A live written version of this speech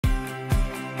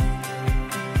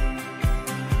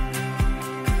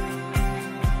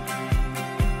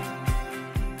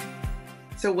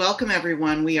So welcome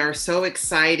everyone. We are so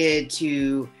excited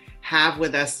to have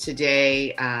with us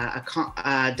today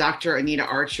Dr. Anita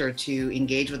Archer to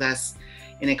engage with us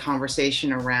in a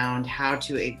conversation around how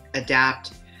to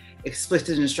adapt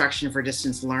explicit instruction for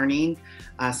distance learning,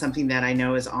 something that I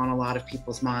know is on a lot of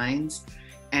people's minds,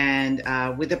 and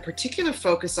with a particular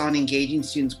focus on engaging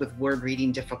students with word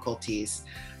reading difficulties.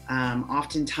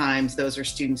 Oftentimes, those are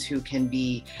students who can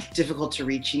be difficult to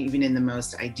reach even in the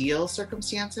most ideal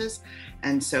circumstances.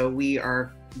 And so we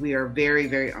are very,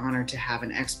 very honored to have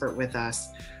an expert with us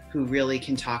who really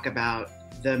can talk about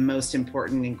the most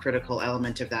important and critical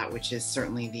element of that, which is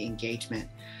certainly the engagement.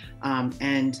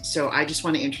 And so I just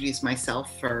want to introduce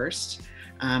myself first.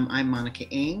 I'm Monica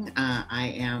Ng. I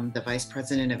am the Vice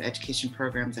President of Education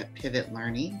Programs at Pivot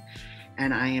Learning.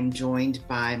 And I am joined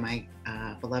by my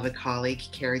beloved colleague,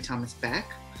 Carrie Beck.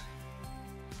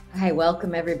 Hi,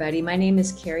 welcome everybody. My name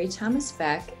is Carrie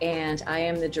Beck, and I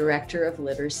am the Director of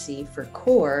Literacy for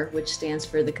CORE, which stands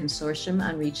for the Consortium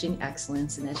on Reaching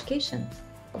Excellence in Education.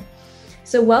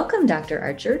 So welcome, Dr.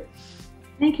 Archer.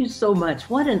 Thank you so much.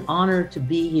 What an honor to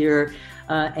be here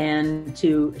and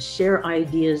to share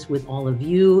ideas with all of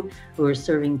you who are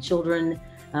serving children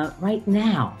right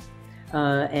now.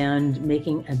 And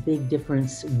making a big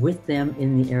difference with them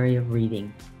in the area of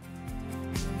reading.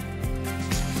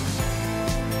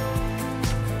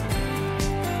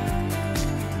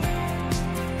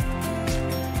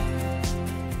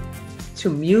 To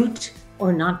mute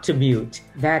or not to mute,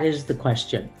 that is the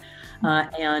question.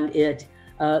 And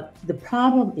the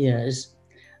problem is,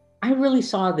 I really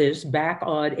saw this back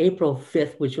on April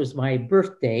 5th, which was my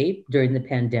birthday during the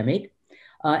pandemic.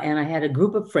 And I had a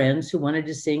group of friends who wanted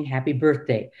to sing happy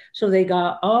birthday. So they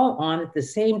got all on at the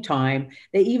same time.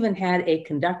 They even had a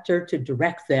conductor to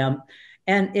direct them.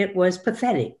 And it was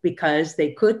pathetic because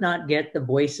they could not get the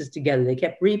voices together. They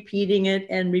kept repeating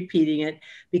it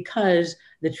because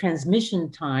the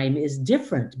transmission time is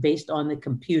different based on the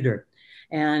computer.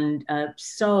 And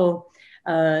so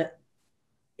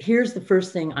here's the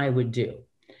first thing I would do.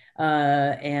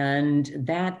 And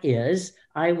that is,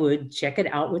 I would check it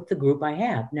out with the group I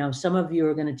have. Now, some of you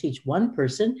are going to teach one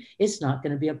person. It's not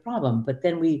going to be a problem. But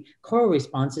then choral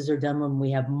responses are done when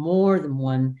we have more than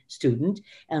one student.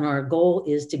 And our goal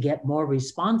is to get more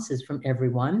responses from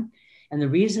everyone. And the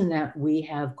reason that we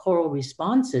have choral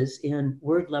responses in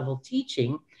word level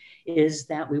teaching is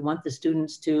that we want the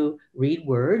students to read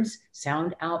words,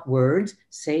 sound out words,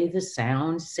 say the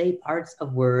sounds, say parts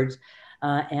of words.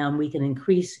 And we can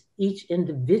increase each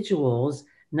individual's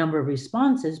number of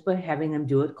responses by having them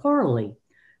do it chorally.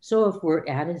 So if we're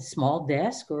at a small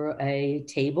desk or a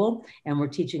table and we're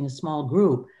teaching a small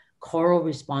group, choral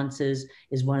responses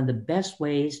is one of the best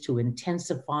ways to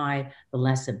intensify the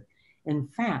lesson. In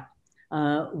fact,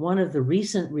 one of the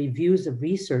recent reviews of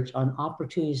research on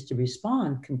opportunities to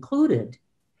respond concluded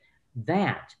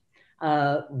that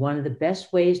one of the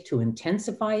best ways to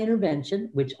intensify intervention,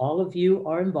 which all of you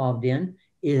are involved in,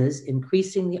 is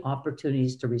increasing the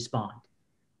opportunities to respond.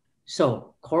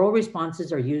 So choral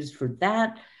responses are used for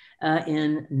that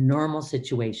in normal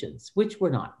situations, which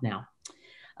we're not now.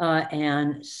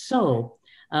 And so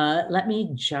let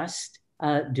me just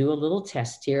do a little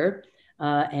test here.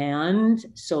 And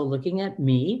so looking at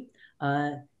me,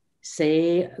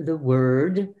 say the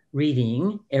word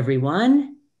reading,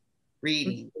 everyone.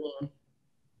 Reading.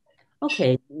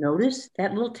 Okay, notice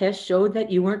that little test showed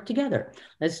that you weren't together.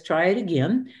 Let's try it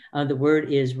again. The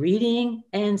word is reading,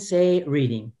 and say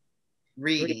reading.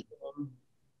 Reading.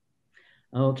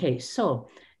 Okay, so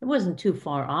it wasn't too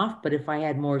far off, but if I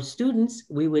had more students,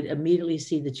 we would immediately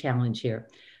see the challenge here.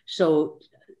 So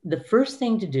the first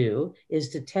thing to do is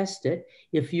to test it.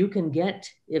 If you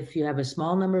have a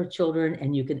small number of children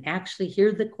and you can actually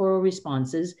hear the choral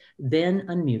responses, then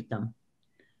unmute them.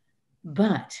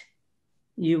 But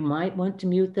you might want to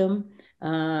mute them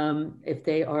if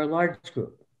they are a large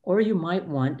group, or you might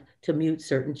want to mute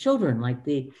certain children.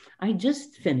 I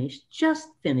just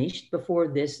finished before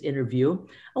this interview,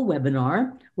 a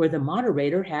webinar where the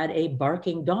moderator had a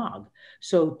barking dog.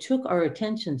 So took our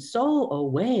attention so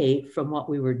away from what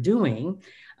we were doing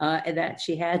that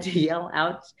she had to yell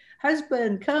out,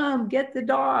 "Husband, come get the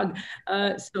dog."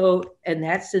 And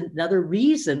that's another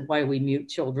reason why we mute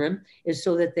children, is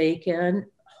so that they can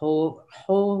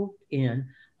hone in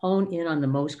on the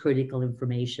most critical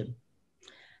information.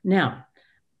 Now,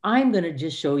 I'm going to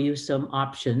just show you some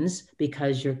options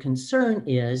because your concern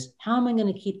is, how am I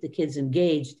going to keep the kids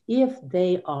engaged if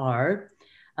they are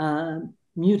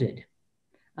muted,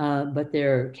 but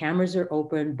their cameras are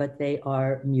open, but they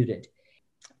are muted?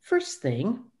 First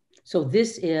thing, so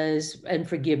this is, and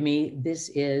forgive me, this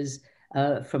is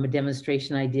from a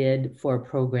demonstration I did for a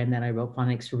program that I wrote,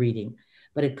 Phonics for Reading,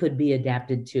 but it could be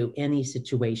adapted to any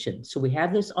situation. So we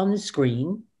have this on the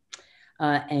screen,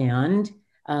 and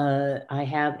I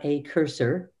have a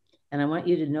cursor, and I want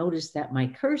you to notice that my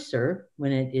cursor,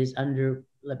 when it is under,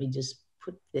 let me just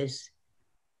put this,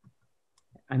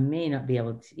 I may not be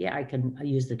able to, yeah, I can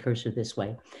use the cursor this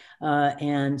way.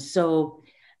 And so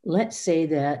let's say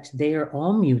that they are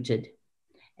all muted,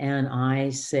 and I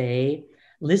say,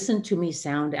 listen to me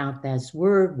sound out this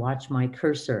word, watch my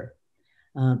cursor.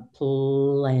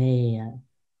 Plan,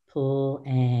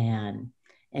 plan,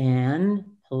 and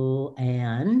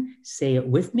plan. Say it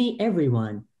with me,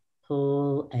 everyone.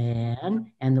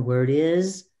 Plan, and the word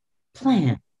is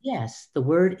plan. Yes, the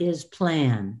word is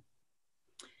plan.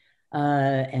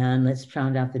 And let's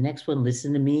round out the next one.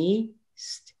 Listen to me.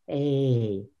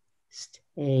 Stay,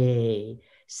 stay.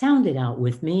 Sound it out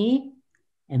with me.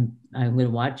 And I'm going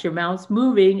to watch your mouths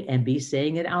moving and be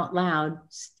saying it out loud.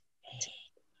 Stay.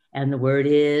 And the word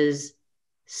is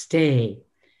stay.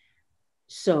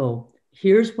 So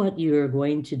here's what you're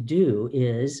going to do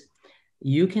is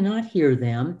you cannot hear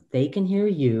them. They can hear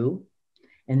you.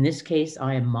 In this case,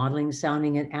 I am modeling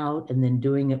sounding it out and then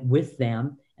doing it with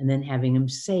them and then having them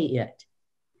say it.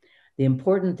 The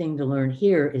important thing to learn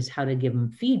here is how to give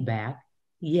them feedback.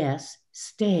 Yes,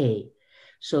 stay.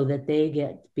 So that they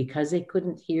get, because they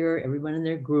couldn't hear everyone in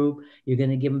their group, you're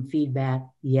going to give them feedback.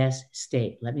 Yes,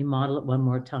 stay. Let me model it one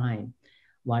more time.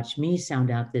 Watch me sound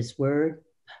out this word.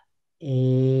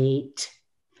 8.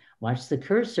 Watch the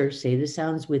cursor. Say the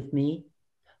sounds with me.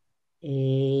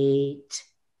 8.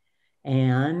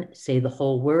 And say the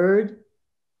whole word.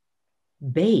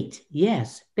 Bait.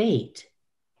 Yes, bait.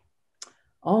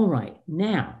 All right.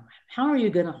 Now, how are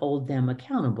you going to hold them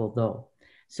accountable, though?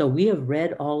 So we have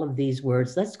read all of these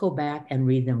words. Let's go back and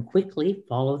read them quickly.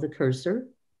 Follow the cursor.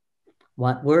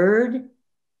 What word?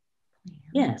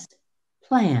 Yes,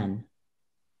 plan.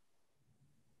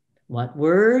 What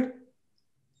word?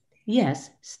 Yes,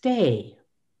 stay.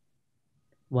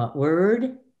 What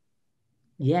word?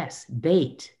 Yes,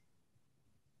 bait.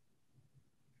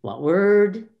 What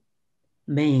word?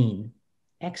 Main.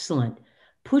 Excellent.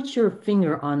 Put your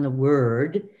finger on the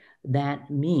word that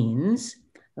means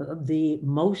the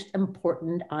most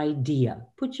important idea.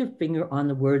 Put your finger on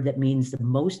the word that means the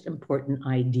most important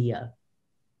idea.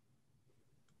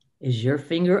 Is your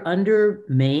finger under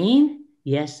main?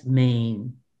 Yes,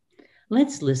 main.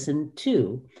 Let's listen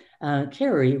to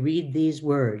Carrie read these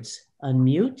words.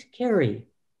 Unmute, Carrie.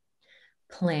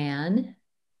 Plan,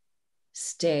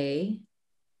 stay,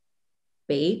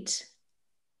 bait,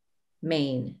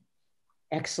 main.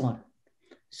 Excellent.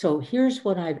 So here's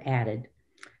what I've added.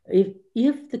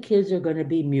 If the kids are going to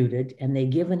be muted and they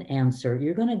give an answer,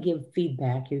 you're going to give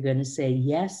feedback. You're going to say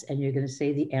yes, and you're going to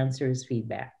say the answer is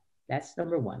feedback. That's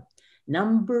number one.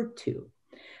 Number two,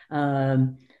 I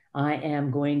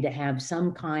am going to have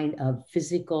some kind of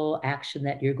physical action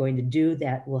that you're going to do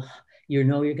that will, you're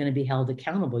going to be held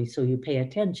accountable, so you pay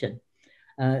attention.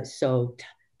 So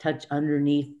touch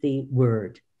underneath the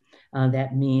word.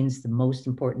 That means the most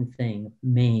important thing,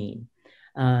 main.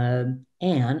 And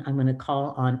I'm going to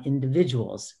call on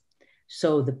individuals.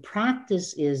 So the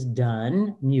practice is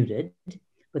done, muted,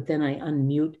 but then I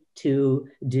unmute to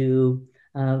do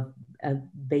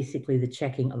basically the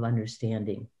checking of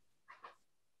understanding.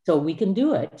 So we can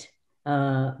do it,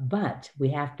 but we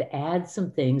have to add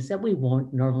some things that we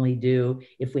won't normally do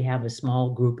if we have a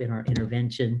small group in our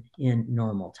intervention in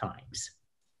normal times.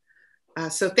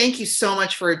 So thank you so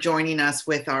much for joining us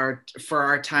for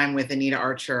our time with Anita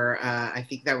Archer. I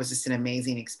think that was just an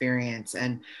amazing experience.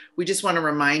 And we just want to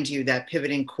remind you that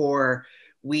Pivot and Core,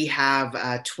 we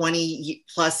have 20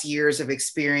 plus years of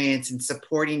experience in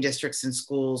supporting districts and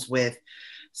schools with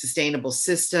sustainable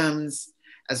systems,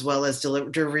 as well as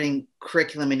delivering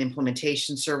curriculum and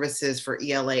implementation services for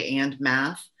ELA and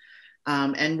math.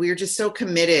 And we're just so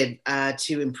committed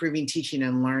to improving teaching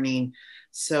and learning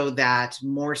so that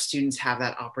more students have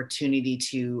that opportunity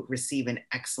to receive an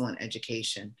excellent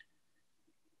education.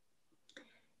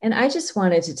 And I just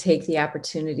wanted to take the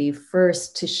opportunity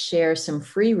first to share some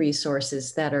free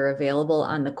resources that are available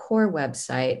on the CORE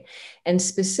website. And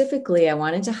specifically, I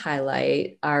wanted to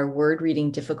highlight our Word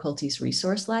Reading Difficulties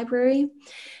Resource Library.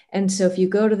 And so if you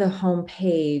go to the home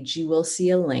page, you will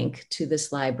see a link to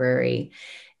this library.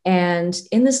 And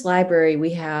in this library,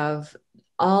 we have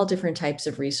all different types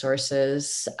of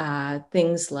resources,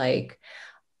 things like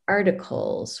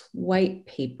articles, white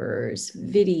papers,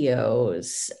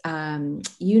 videos,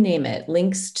 you name it,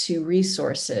 links to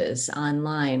resources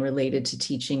online related to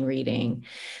teaching reading.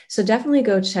 So definitely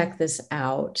go check this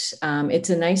out. It's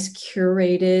a nice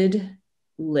curated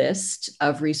list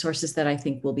of resources that I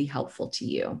think will be helpful to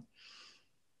you.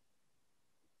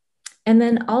 And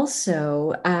then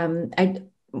also, I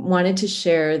wanted to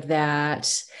share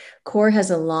that CORE has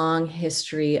a long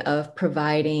history of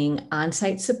providing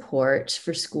on-site support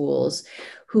for schools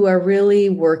who are really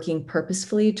working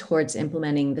purposefully towards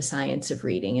implementing the science of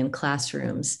reading in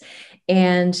classrooms.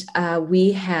 And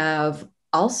we have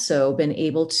also been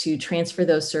able to transfer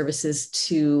those services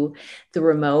to the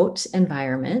remote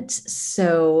environment.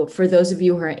 So for those of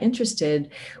you who are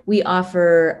interested, we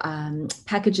offer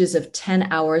packages of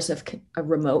 10 hours of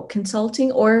remote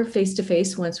consulting or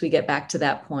face-to-face once we get back to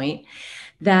that point,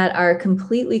 that are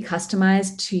completely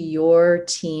customized to your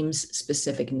team's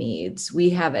specific needs. We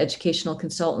have educational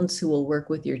consultants who will work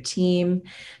with your team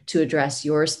to address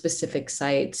your specific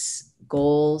sites,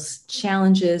 goals,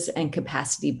 challenges, and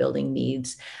capacity building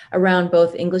needs around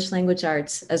both English language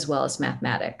arts as well as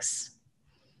mathematics.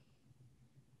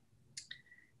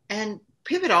 And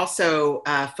Pivot also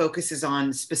focuses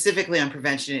specifically on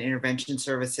prevention and intervention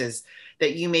services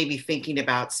that you may be thinking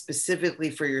about specifically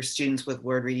for your students with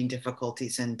word reading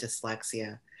difficulties and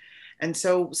dyslexia. And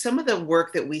so some of the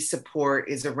work that we support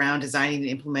is around designing and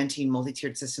implementing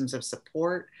multi-tiered systems of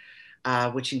support,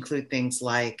 which include things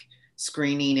like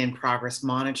screening and progress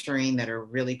monitoring that are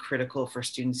really critical for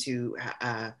students who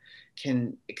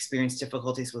can experience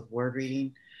difficulties with word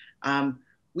reading.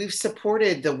 We've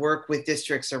supported the work with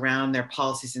districts around their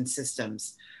policies and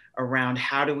systems around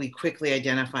how do we quickly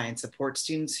identify and support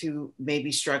students who may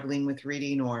be struggling with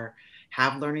reading or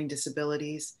have learning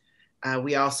disabilities.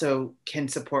 We also can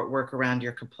support work around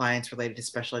your compliance related to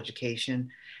special education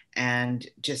and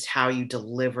just how you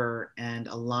deliver and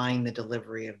align the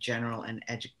delivery of general and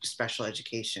special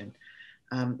education.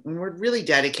 And we're really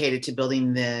dedicated to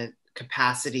building the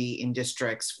capacity in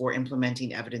districts for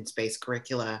implementing evidence-based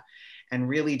curricula and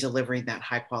really delivering that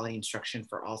high quality instruction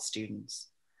for all students.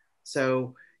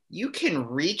 So you can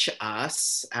reach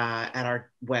us at our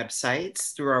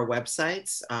websites, through our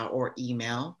websites or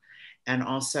email, and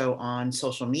also on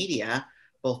social media,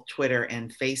 both Twitter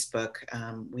and Facebook.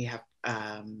 We have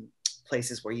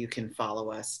places where you can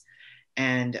follow us.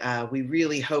 And we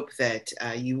really hope that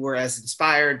you were as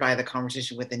inspired by the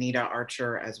conversation with Anita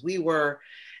Archer as we were,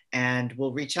 and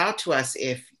will reach out to us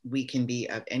if we can be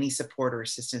of any support or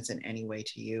assistance in any way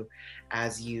to you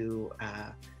as you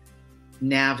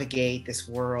navigate this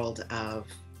world of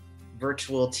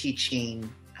virtual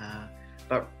teaching,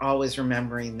 but always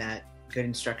remembering that good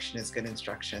instruction is good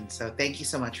instruction. So thank you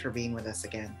so much for being with us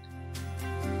again.